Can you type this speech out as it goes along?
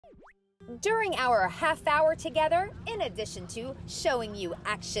During our half hour together, in addition to showing you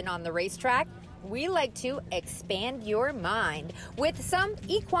action on the racetrack, we like to expand your mind with some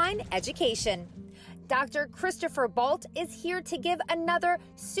equine education. Dr. Christopher Baldt is here to give another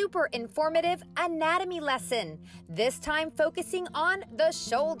super informative anatomy lesson, this time focusing on the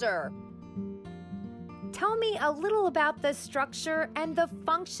shoulder. Tell me a little about the structure and the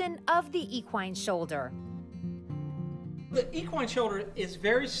function of the equine shoulder. The equine shoulder is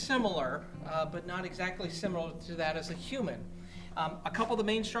very similar, but not exactly similar to that as a human. A couple of the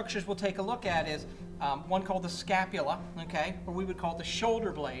main structures we'll take a look at is one called the scapula, okay, or we would call it the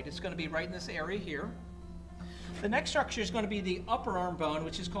shoulder blade. It's going to be right in this area here. The next structure is going to be the upper arm bone,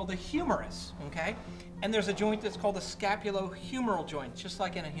 which is called the humerus, okay? And there's a joint that's called the scapulohumeral joint, just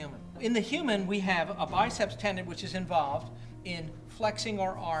like in a human. In the human, we have a biceps tendon, which is involved in flexing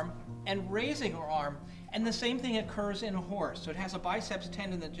our arm and raising our arm, and the same thing occurs in a horse. So it has a biceps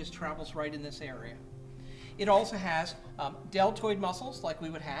tendon that just travels right in this area. It also has deltoid muscles like we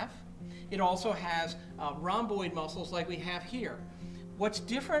would have. It also has rhomboid muscles like we have here. What's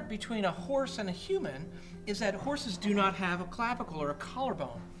different between a horse and a human is that horses do not have a clavicle or a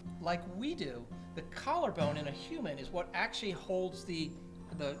collarbone like we do. The collarbone in a human is what actually holds the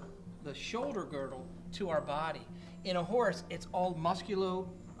shoulder girdle to our body. In a horse, it's all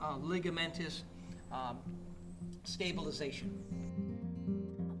musculo-ligamentous stabilization.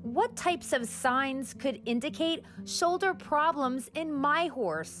 What types of signs could indicate shoulder problems in my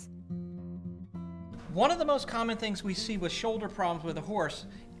horse? One of the most common things we see with shoulder problems with a horse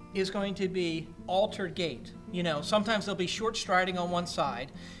is going to be altered gait. You know, sometimes they'll be short striding on one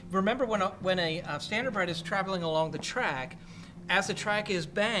side. Remember when a standardbred is traveling along the track, as the track is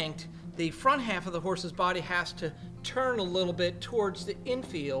banked, the front half of the horse's body has to turn a little bit towards the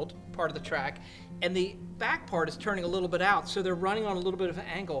infield part of the track, and the back part is turning a little bit out, so they're running on a little bit of an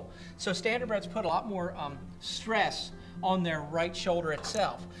angle. So standardbreds put a lot more stress on their right shoulder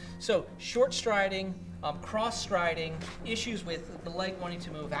itself. So short striding, cross striding, issues with the leg wanting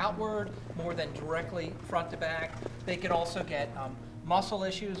to move outward more than directly front to back. They could also get muscle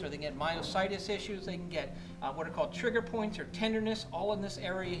issues, or they can get myositis issues. They can get what are called trigger points or tenderness, all in this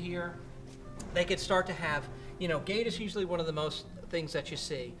area here. They could start to have, you know, gait is usually one of the most things that you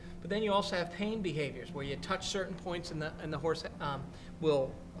see. But then you also have pain behaviors where you touch certain points and the horse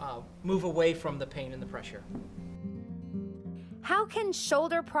will move away from the pain and the pressure. How can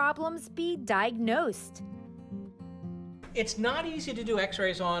shoulder problems be diagnosed? It's not easy to do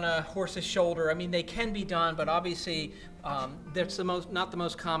x-rays on a horse's shoulder. I mean, they can be done, but obviously that's not the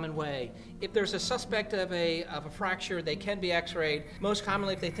most common way. If there's a suspect of a fracture, they can be x-rayed. Most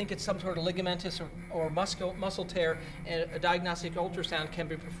commonly, if they think it's some sort of ligamentous or muscle tear, a diagnostic ultrasound can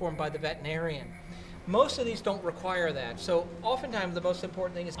be performed by the veterinarian. Most of these don't require that, so oftentimes the most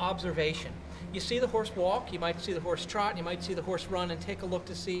important thing is observation. You see the horse walk, you might see the horse trot, you might see the horse run, and take a look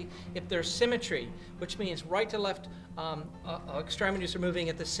to see if there's symmetry, which means right to left extremities are moving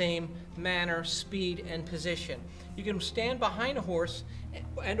at the same manner, speed, and position. You can stand behind a horse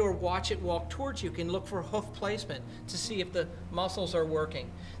and or watch it walk towards you. You can look for hoof placement to see if the muscles are working.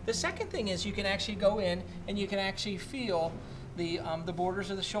 The second thing is you can actually go in and you can actually feel the borders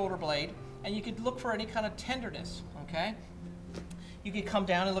of the shoulder blade, and you could look for any kind of tenderness, okay? You could come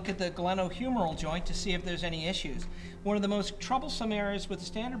down and look at the glenohumeral joint to see if there's any issues. One of the most troublesome areas with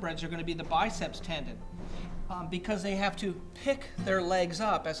standardbreds are going to be the biceps tendon because they have to pick their legs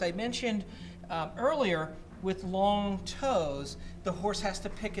up. As I mentioned earlier, with long toes, the horse has to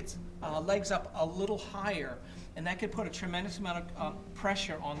pick its legs up a little higher, and that could put a tremendous amount of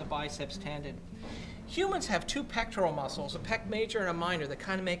pressure on the biceps tendon. Humans have two pectoral muscles, a pec major and a minor, that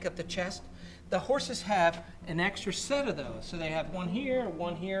kind of make up the chest. The horses have an extra set of those, so they have one here,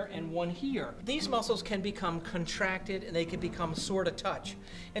 and one here. These muscles can become contracted and they can become sore to touch.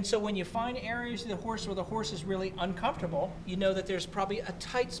 And so when you find areas of the horse where the horse is really uncomfortable, you know that there's probably a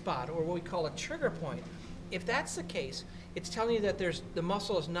tight spot, or what we call a trigger point. If that's the case, it's telling you that the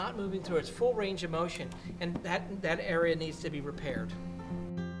muscle is not moving through its full range of motion, and that area needs to be repaired.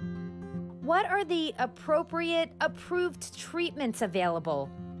 What are the appropriate, approved treatments available?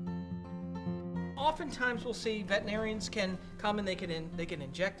 Oftentimes we'll see veterinarians can come and they can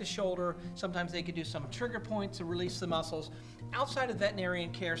inject the shoulder. Sometimes they can do some trigger points to release the muscles. Outside of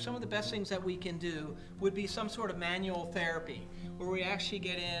veterinarian care, some of the best things that we can do would be some sort of manual therapy, where we actually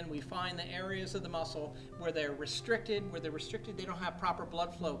get in, we find the areas of the muscle where they're restricted, they don't have proper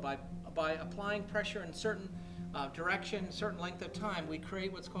blood flow. By applying pressure in certain direction, certain length of time, we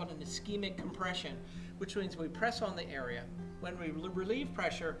create what's called an ischemic compression, which means we press on the area. When we relieve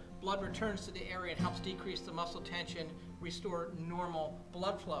pressure, blood returns to the area and helps decrease the muscle tension, restore normal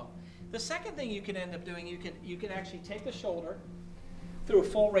blood flow. The second thing you can end up doing, you can actually take the shoulder through a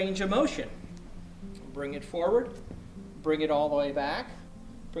full range of motion. Bring it forward, bring it all the way back,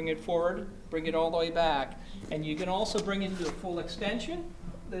 bring it forward, bring it all the way back. And you can also bring it into a full extension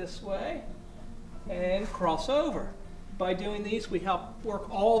this way and cross over. By doing these, we help work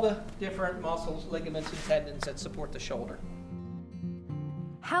all the different muscles, ligaments, and tendons that support the shoulder.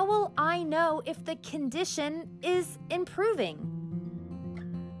 How will I know if the condition is improving?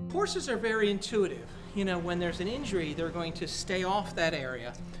 Horses are very intuitive. You know, when there's an injury, they're going to stay off that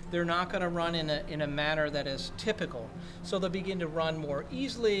area. They're not going to run in a manner that is typical. So they'll begin to run more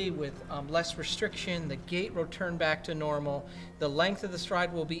easily with less restriction. The gait will turn back to normal. The length of the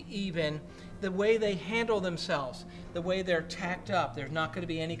stride will be even. The way they handle themselves, the way they're tacked up, there's not going to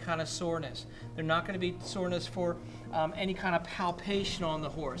be any kind of soreness. There's not going to be soreness for any kind of palpation on the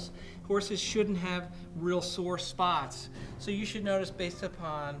horse. Horses shouldn't have real sore spots. So you should notice, based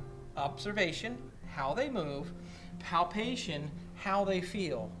upon observation, how they move, palpation, how they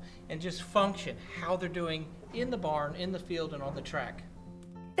feel, and just function, how they're doing in the barn, in the field, and on the track.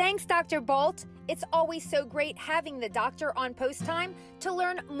 Thanks, Dr. Baldt. It's always so great having the doctor on post time to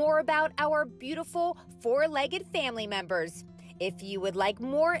learn more about our beautiful four-legged family members. If you would like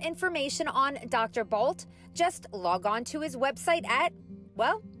more information on Dr. Baldt, just log on to his website at,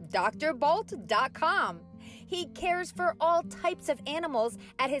 well, drbaldt.com. He cares for all types of animals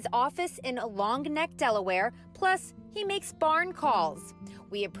at his office in Long Neck, Delaware, plus he makes barn calls.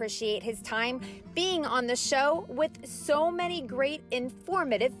 We appreciate his time being on the show with so many great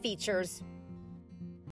informative features.